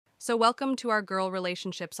So, welcome to our girl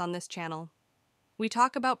relationships on this channel. We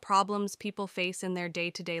talk about problems people face in their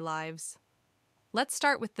day to day lives. Let's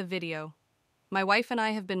start with the video. My wife and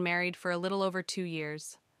I have been married for a little over 2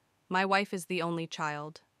 years. My wife is the only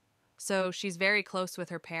child, so she's very close with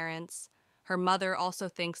her parents. Her mother also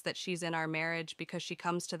thinks that she's in our marriage because she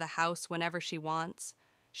comes to the house whenever she wants.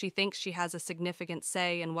 She thinks she has a significant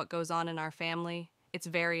say in what goes on in our family. It's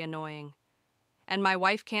very annoying. And my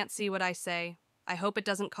wife can't see what I say. I hope it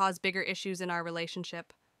doesn't cause bigger issues in our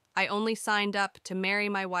relationship. I only signed up to marry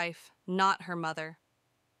my wife, not her mother.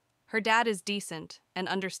 Her dad is decent and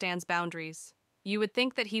understands boundaries. You would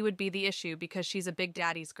think that he would be the issue because she's a big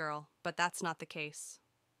daddy's girl, but that's not the case.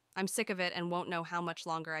 I'm sick of it and won't know how much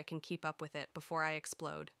longer I can keep up with it before I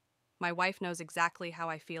explode. My wife knows exactly how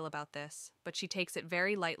I feel about this, but she takes it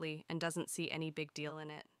very lightly and doesn't see any big deal in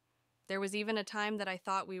it. There was even a time that I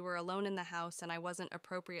thought we were alone in the house and I wasn't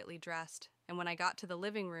appropriately dressed, and when I got to the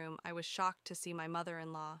living room, I was shocked to see my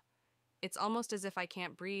mother-in-law. It's almost as if I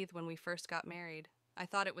can't breathe when we first got married. I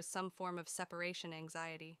thought it was some form of separation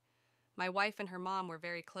anxiety. My wife and her mom were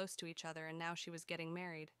very close to each other, and now she was getting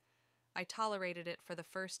married. I tolerated it for the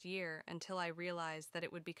first year until I realized that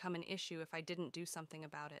it would become an issue if I didn't do something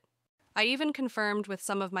about it. I even confirmed with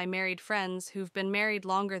some of my married friends who've been married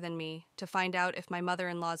longer than me to find out if my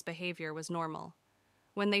mother-in-law's behavior was normal.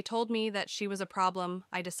 When they told me that she was a problem,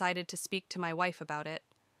 I decided to speak to my wife about it,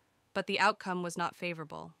 but the outcome was not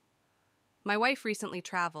favorable. My wife recently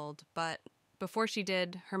traveled, but before she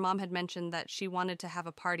did, her mom had mentioned that she wanted to have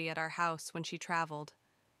a party at our house when she traveled.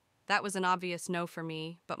 That was an obvious no for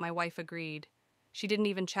me, but my wife agreed. She didn't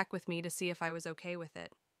even check with me to see if I was okay with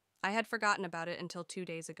it. I had forgotten about it until 2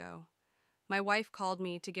 days ago. My wife called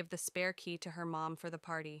me to give the spare key to her mom for the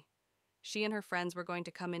party. She and her friends were going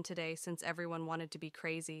to come in today since everyone wanted to be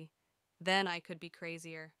crazy. Then I could be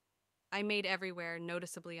crazier. I made everywhere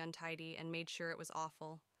noticeably untidy and made sure it was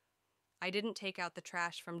awful. I didn't take out the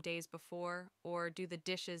trash from days before or do the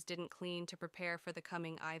dishes didn't clean to prepare for the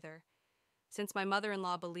coming either. Since my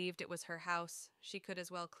mother-in-law believed it was her house, she could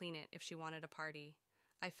as well clean it if she wanted a party.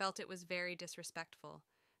 I felt it was very disrespectful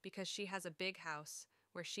because she has a big house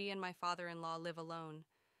where she and my father-in-law live alone,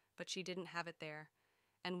 but she didn't have it there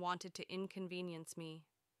and wanted to inconvenience me.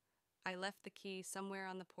 I left the key somewhere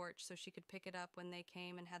on the porch so she could pick it up when they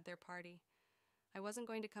came and had their party. I wasn't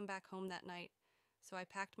going to come back home that night, so I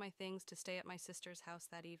packed my things to stay at my sister's house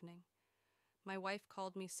that evening. My wife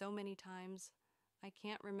called me so many times. I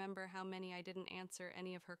can't remember how many I didn't answer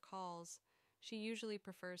any of her calls. She usually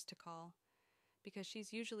prefers to call, because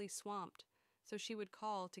she's usually swamped, so she would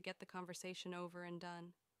call to get the conversation over and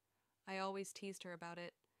done. I always teased her about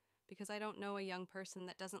it, because I don't know a young person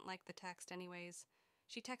that doesn't like the text anyways.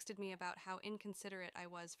 She texted me about how inconsiderate I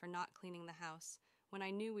was for not cleaning the house, when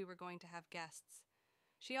I knew we were going to have guests.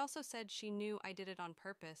 She also said she knew I did it on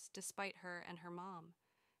purpose, despite her and her mom.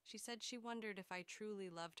 She said she wondered if I truly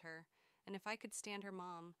loved her, and if I could stand her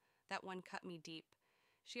mom. That one cut me deep.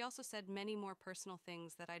 She also said many more personal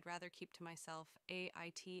things that I'd rather keep to myself.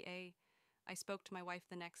 AITA. I spoke to my wife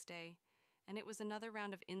the next day, and it was another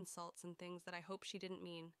round of insults and things that I hope she didn't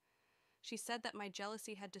mean. She said that my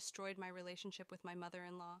jealousy had destroyed my relationship with my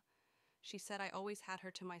mother-in-law. She said I always had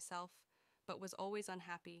her to myself, but was always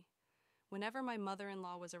unhappy. Whenever my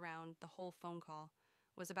mother-in-law was around, the whole phone call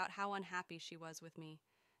was about how unhappy she was with me,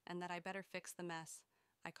 and that I better fix the mess.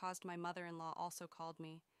 I caused my mother-in-law also called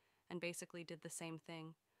me, and basically did the same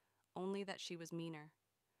thing, only that she was meaner.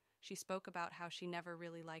 She spoke about how she never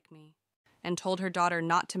really liked me, and told her daughter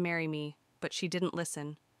not to marry me, but she didn't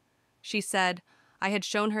listen. She said I had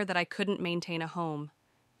shown her that I couldn't maintain a home,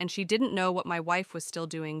 and she didn't know what my wife was still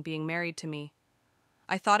doing being married to me.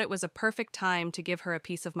 I thought it was a perfect time to give her a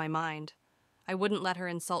piece of my mind. I wouldn't let her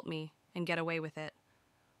insult me and get away with it.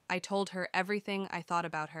 I told her everything I thought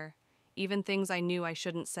about her, even things I knew I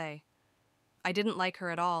shouldn't say. I didn't like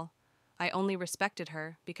her at all. I only respected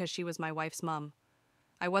her because she was my wife's mom.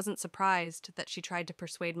 I wasn't surprised that she tried to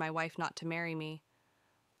persuade my wife not to marry me.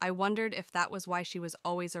 I wondered if that was why she was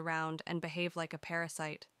always around and behaved like a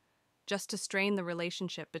parasite, just to strain the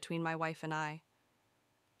relationship between my wife and I.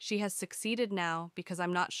 She has succeeded now because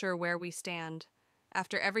I'm not sure where we stand.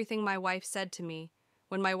 After everything my wife said to me,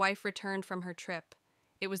 when my wife returned from her trip,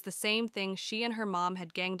 it was the same thing she and her mom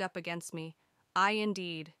had ganged up against me.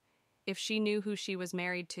 Indeed, if she knew who she was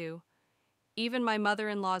married to. Even my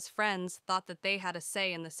mother-in-law's friends thought that they had a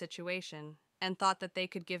say in the situation, and thought that they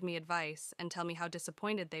could give me advice and tell me how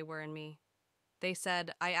disappointed they were in me. They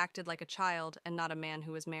said I acted like a child and not a man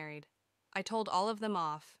who was married. I told all of them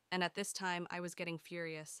off, and at this time I was getting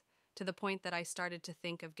furious, to the point that I started to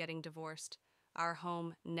think of getting divorced. Our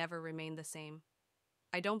home never remained the same.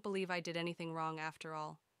 I don't believe I did anything wrong after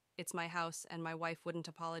all. It's my house, and my wife wouldn't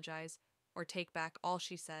apologize or take back all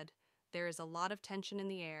she said. There is a lot of tension in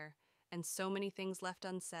the air, and so many things left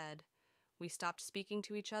unsaid. We stopped speaking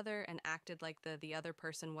to each other and acted like the other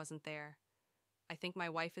person wasn't there. I think my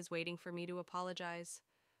wife is waiting for me to apologize,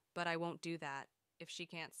 but I won't do that. If she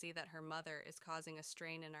can't see that her mother is causing a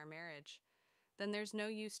strain in our marriage, then there's no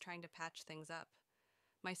use trying to patch things up.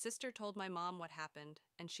 My sister told my mom what happened,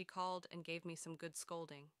 and she called and gave me some good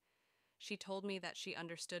scolding. She told me that she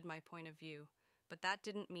understood my point of view, but that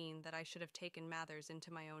didn't mean that I should have taken matters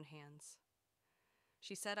into my own hands.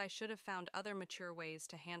 She said I should have found other mature ways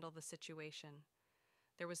to handle the situation.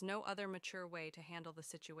 There was no other mature way to handle the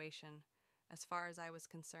situation. As far as I was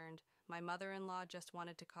concerned, my mother-in-law just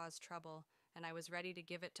wanted to cause trouble, and I was ready to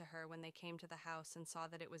give it to her when they came to the house and saw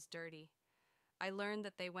that it was dirty. I learned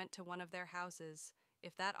that they went to one of their houses.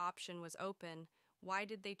 If that option was open, why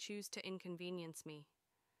did they choose to inconvenience me?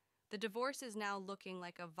 The divorce is now looking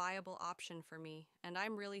like a viable option for me, and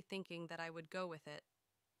I'm really thinking that I would go with it.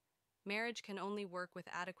 Marriage can only work with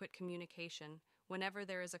adequate communication whenever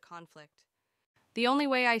there is a conflict. The only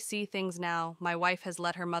way I see things now, my wife has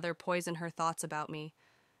let her mother poison her thoughts about me,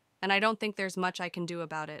 and I don't think there's much I can do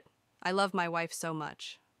about it. I love my wife so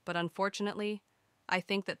much, but unfortunately, I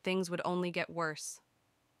think that things would only get worse.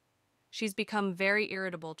 She's become very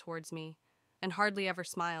irritable towards me, and hardly ever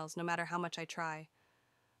smiles, no matter how much I try.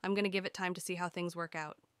 I'm going to give it time to see how things work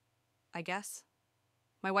out, I guess.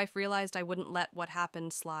 My wife realized I wouldn't let what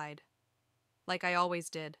happened slide. Like I always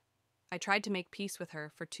did. I tried to make peace with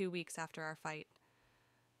her for 2 weeks after our fight.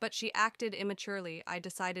 But she acted immaturely. I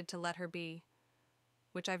decided to let her be,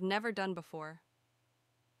 which I've never done before.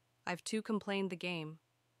 I've too complained the game.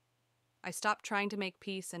 I stopped trying to make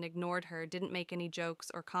peace and ignored her, didn't make any jokes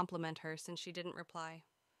or compliment her since she didn't reply.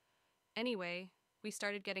 Anyway, we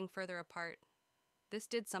started getting further apart. This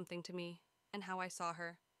did something to me, and how I saw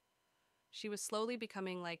her. She was slowly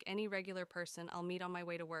becoming like any regular person I'll meet on my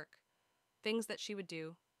way to work. Things that she would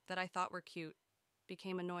do, that I thought were cute,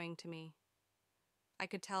 became annoying to me. I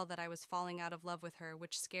could tell that I was falling out of love with her,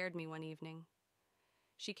 which scared me one evening.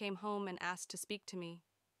 She came home and asked to speak to me.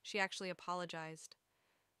 She actually apologized.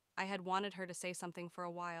 I had wanted her to say something for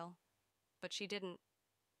a while, but she didn't.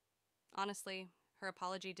 Honestly, her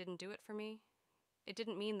apology didn't do it for me. It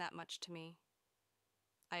didn't mean that much to me.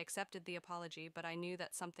 I accepted the apology, but I knew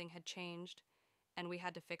that something had changed, and we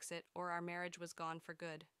had to fix it, or our marriage was gone for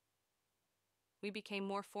good. We became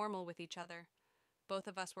more formal with each other. Both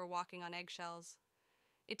of us were walking on eggshells.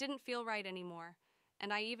 It didn't feel right anymore,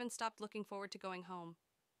 and I even stopped looking forward to going home.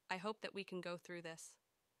 I hope that we can go through this.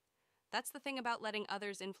 That's the thing about letting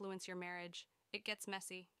others influence your marriage. It gets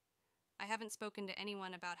messy. I haven't spoken to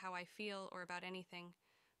anyone about how I feel or about anything,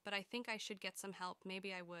 but I think I should get some help.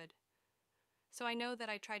 Maybe I would. So I know that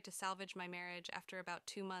I tried to salvage my marriage after about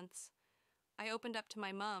 2 months. I opened up to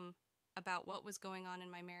my mom about what was going on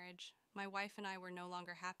in my marriage. My wife and I were no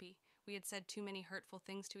longer happy. We had said too many hurtful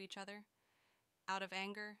things to each other. Out of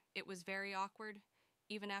anger, it was very awkward,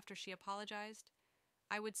 even after she apologized.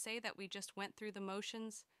 I would say that we just went through the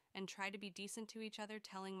motions and tried to be decent to each other,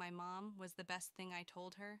 telling my mom was the best thing I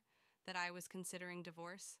told her, that I was considering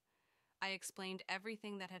divorce. I explained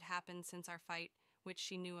everything that had happened since our fight, which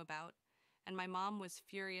she knew about, and my mom was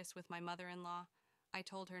furious with my mother-in-law. I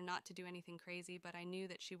told her not to do anything crazy, but I knew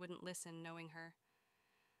that she wouldn't listen, knowing her.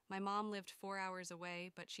 My mom lived 4 hours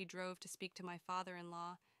away, but she drove to speak to my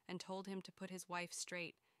father-in-law and told him to put his wife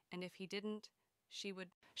straight, and if he didn't, she would.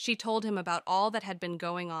 She told him about all that had been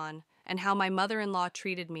going on and how my mother-in-law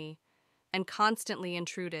treated me and constantly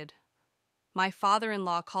intruded. My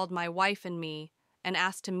father-in-law called my wife and me and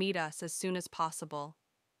asked to meet us as soon as possible.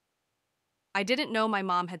 I didn't know my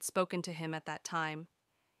mom had spoken to him at that time.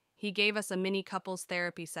 He gave us a mini couples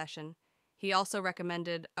therapy session. He also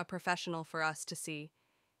recommended a professional for us to see.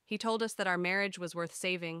 He told us that our marriage was worth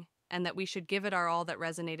saving and that we should give it our all. That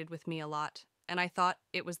resonated with me a lot, and I thought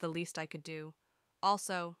it was the least I could do.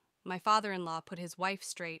 Also, my father-in-law put his wife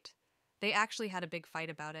straight. They actually had a big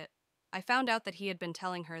fight about it. I found out that he had been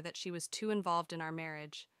telling her that she was too involved in our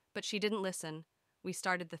marriage, but she didn't listen. We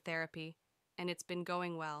started the therapy, and it's been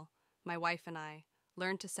going well. My wife and I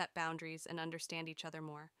learned to set boundaries and understand each other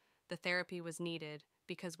more. The therapy was needed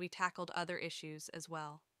because we tackled other issues as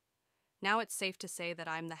well. Now it's safe to say that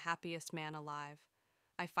I'm the happiest man alive.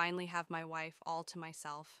 I finally have my wife all to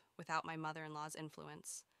myself without my mother-in-law's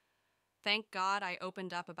influence. Thank God I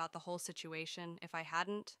opened up about the whole situation. If I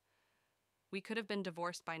hadn't, we could have been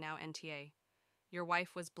divorced by now, NTA. Your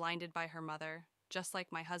wife was blinded by her mother, just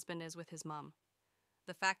like my husband is with his mom.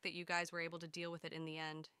 The fact that you guys were able to deal with it in the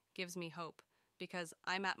end gives me hope, because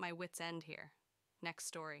I'm at my wit's end here. next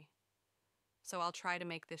story. So I'll try to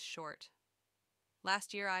make this short.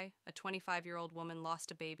 Last year, a 25-year-old woman,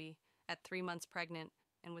 lost a baby at 3 months pregnant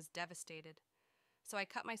and was devastated. So I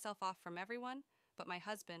cut myself off from everyone but my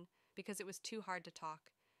husband because it was too hard to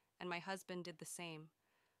talk, and my husband did the same.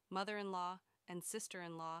 Mother-in-law and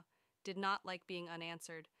sister-in-law did not like being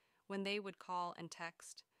unanswered when they would call and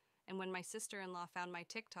text, and when my sister-in-law found my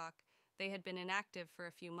TikTok, they had been inactive for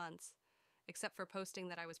a few months. Except for posting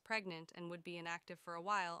that I was pregnant and would be inactive for a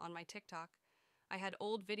while on my TikTok, I had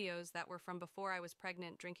old videos that were from before I was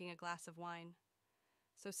pregnant drinking a glass of wine.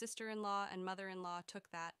 So sister-in-law and mother-in-law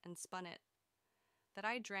took that and spun it, that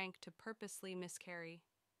I drank to purposely miscarry.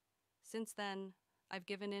 Since then, I've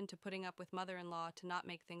given in to putting up with mother-in-law to not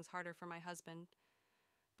make things harder for my husband.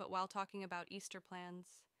 But while talking about Easter plans,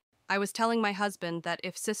 I was telling my husband that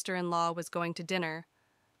if sister-in-law was going to dinner,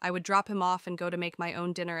 I would drop him off and go to make my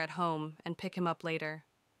own dinner at home and pick him up later.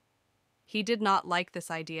 He did not like this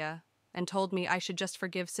idea and told me I should just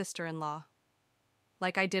forgive sister-in-law,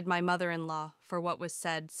 like I did my mother-in-law, for what was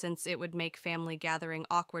said, since it would make family gathering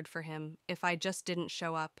awkward for him if I just didn't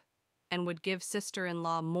show up, and would give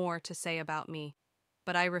sister-in-law more to say about me.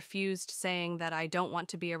 But I refused, saying that I don't want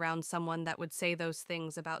to be around someone that would say those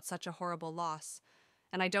things about such a horrible loss,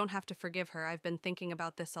 and I don't have to forgive her. I've been thinking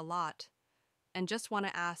about this a lot, and just want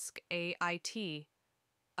to ask AIT.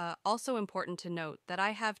 Also important to note that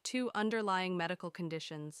I have 2 underlying medical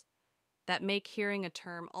conditions that make hearing a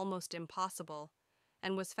term almost impossible,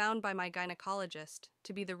 and was found by my gynecologist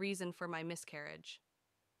to be the reason for my miscarriage.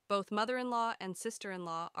 Both mother-in-law and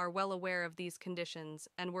sister-in-law are well aware of these conditions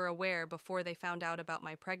and were aware before they found out about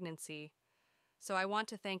my pregnancy. So I want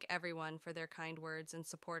to thank everyone for their kind words and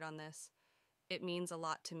support on this. It means a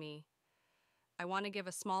lot to me. I want to give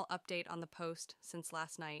a small update on the post since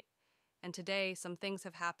last night, and today some things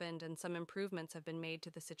have happened and some improvements have been made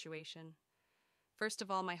to the situation. First of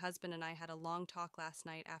all, my husband and I had a long talk last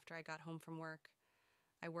night after I got home from work.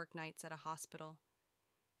 I work nights at a hospital,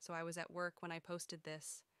 so I was at work when I posted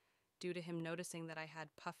this, due to him noticing that I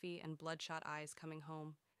had puffy and bloodshot eyes coming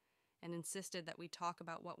home, and insisted that we talk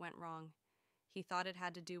about what went wrong. He thought it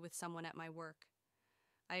had to do with someone at my work.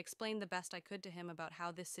 I explained the best I could to him about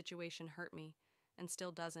how this situation hurt me, and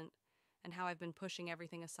still doesn't, and how I've been pushing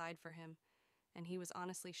everything aside for him, and he was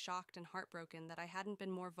honestly shocked and heartbroken that I hadn't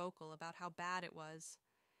been more vocal about how bad it was.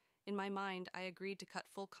 In my mind, I agreed to cut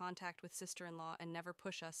full contact with sister-in-law and never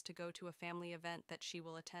push us to go to a family event that she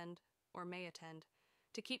will attend, or may attend,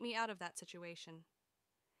 to keep me out of that situation.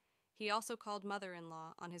 He also called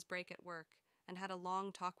mother-in-law on his break at work and had a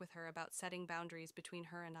long talk with her about setting boundaries between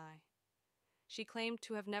her and I. She claimed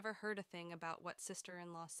to have never heard a thing about what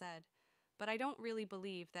sister-in-law said, but I don't really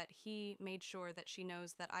believe that he made sure that she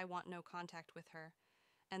knows that I want no contact with her,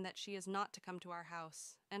 and that she is not to come to our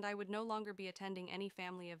house, and I would no longer be attending any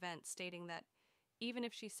family event, stating that, even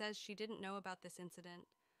if she says she didn't know about this incident,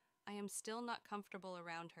 I am still not comfortable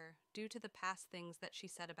around her due to the past things that she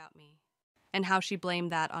said about me, and how she blamed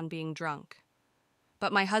that on being drunk.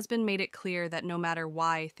 But my husband made it clear that no matter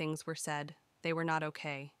why things were said, they were not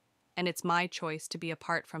okay, and it's my choice to be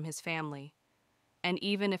apart from his family. And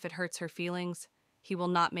even if it hurts her feelings, he will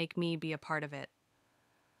not make me be a part of it.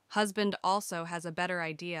 Husband also has a better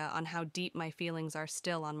idea on how deep my feelings are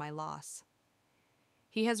still on my loss.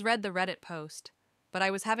 He has read the Reddit post, but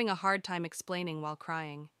I was having a hard time explaining while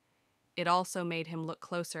crying. It also made him look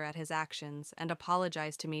closer at his actions and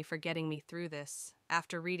apologize to me for getting me through this,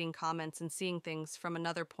 after reading comments and seeing things from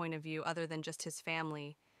another point of view other than just his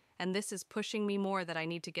family. And this is pushing me more that I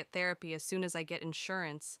need to get therapy as soon as I get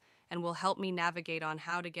insurance, and will help me navigate on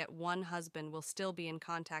how to get one. Husband will still be in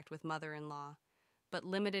contact with mother-in-law, but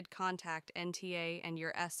limited contact. NTA and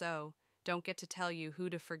your SO don't get to tell you who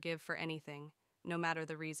to forgive for anything, no matter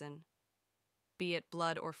the reason, be it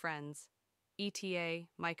blood or friends. ETA,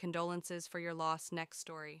 my condolences for your loss. Next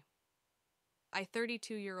story.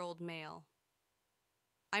 32-year-old male.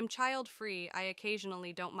 I'm child-free. I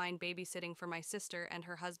occasionally don't mind babysitting for my sister and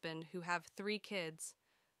her husband, who have 3 kids,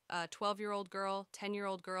 a 12-year-old girl,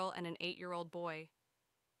 10-year-old girl, and an 8-year-old boy.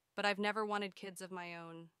 But I've never wanted kids of my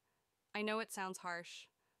own. I know it sounds harsh,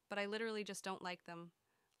 but I literally just don't like them.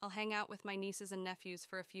 I'll hang out with my nieces and nephews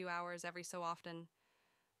for a few hours every so often,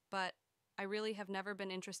 but I really have never been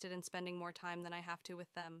interested in spending more time than I have to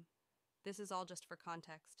with them. This is all just for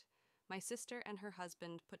context. My sister and her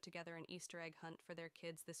husband put together an Easter egg hunt for their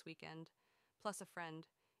kids this weekend, plus a friend.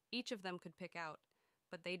 Each of them could pick out,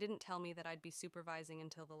 but they didn't tell me that I'd be supervising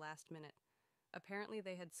until the last minute. Apparently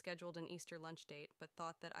they had scheduled an Easter lunch date, but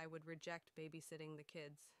thought that I would reject babysitting the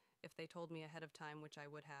kids if they told me ahead of time, which I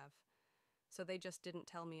would have. So they just didn't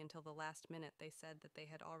tell me until the last minute. They said that they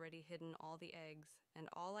had already hidden all the eggs, and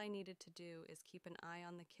all I needed to do is keep an eye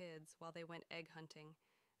on the kids while they went egg hunting,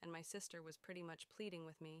 and my sister was pretty much pleading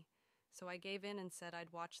with me, so I gave in and said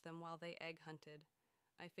I'd watch them while they egg hunted.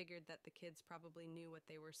 I figured that the kids probably knew what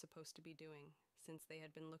they were supposed to be doing, since they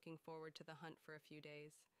had been looking forward to the hunt for a few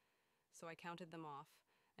days. So I counted them off,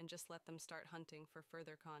 and just let them start hunting for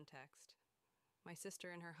further context. My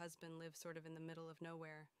sister and her husband live sort of in the middle of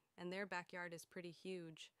nowhere, and their backyard is pretty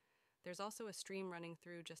huge. There's also a stream running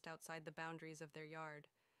through just outside the boundaries of their yard.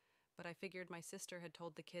 But I figured my sister had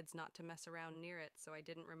told the kids not to mess around near it, so I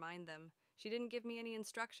didn't remind them. She didn't give me any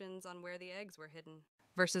instructions on where the eggs were hidden,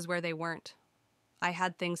 versus where they weren't. I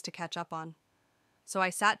had things to catch up on. So I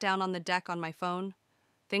sat down on the deck on my phone.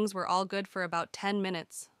 Things were all good for about 10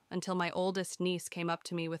 minutes, until my oldest niece came up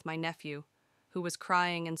to me with my nephew, who was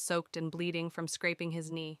crying and soaked and bleeding from scraping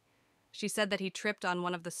his knee. She said that he tripped on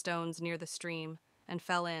one of the stones near the stream and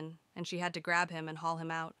fell in, and she had to grab him and haul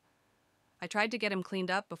him out. I tried to get him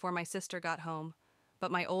cleaned up before my sister got home,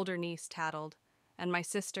 but my older niece tattled, and my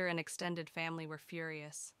sister and extended family were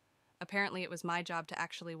furious. Apparently it was my job to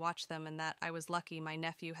actually watch them, and that I was lucky my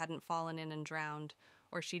nephew hadn't fallen in and drowned,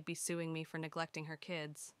 or she'd be suing me for neglecting her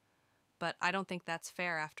kids. But I don't think that's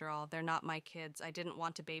fair after all. They're not my kids. I didn't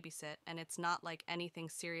want to babysit, and it's not like anything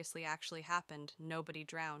seriously actually happened. Nobody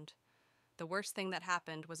drowned. The worst thing that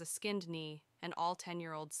happened was a skinned knee, and all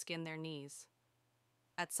 10-year-olds skin their knees.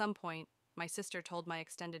 At some point, my sister told my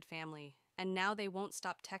extended family, and now they won't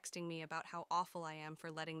stop texting me about how awful I am for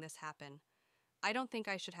letting this happen. I don't think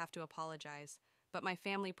I should have to apologize, but my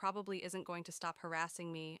family probably isn't going to stop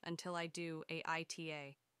harassing me until I do a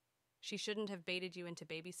AITA. She shouldn't have baited you into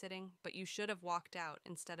babysitting, but you should have walked out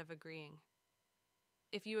instead of agreeing.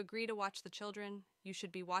 If you agree to watch the children, you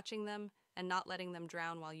should be watching them and not letting them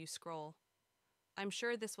drown while you scroll. I'm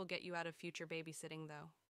sure this will get you out of future babysitting, though.